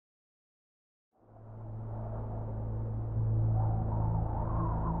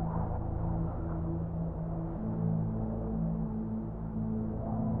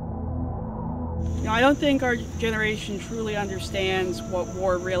I don't think our generation truly understands what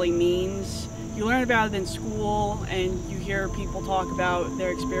war really means. You learn about it in school and you hear people talk about their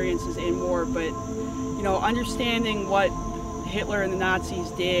experiences in war, but understanding what Hitler and the Nazis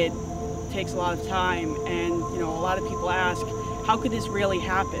did takes a lot of time, and a lot of people ask, how could this really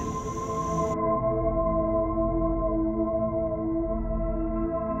happen?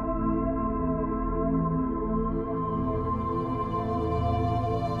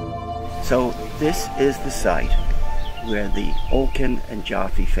 So this is the site where the Olkin and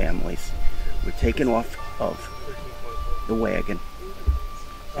Jaffe families were taken off of the wagon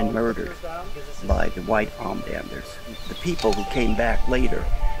and murdered by the white armbanders. The people who came back later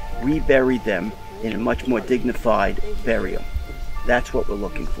reburied them in a much more dignified burial. That's what we're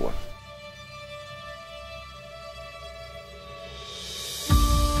looking for.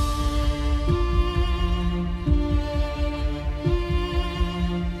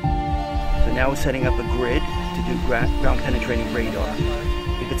 So now we're setting up a grid to do ground penetrating radar.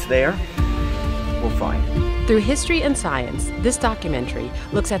 If it's there, we'll find it. Through history and science, this documentary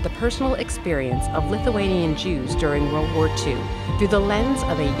looks at the personal experience of Lithuanian Jews during World War II through the lens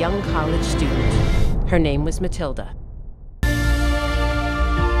of a young college student. Her name was Matilda.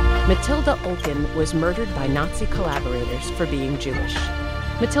 Matilda Olkin was murdered by Nazi collaborators for being Jewish.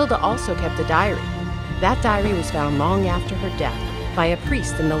 Matilda also kept a diary. That diary was found long after her death by a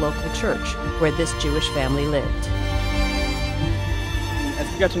priest in the local church where this Jewish family lived.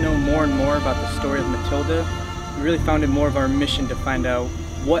 As we got to know more and more about the story of Matilda, we really found it more of our mission to find out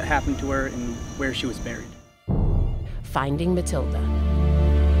what happened to her and where she was buried. Finding Matilda.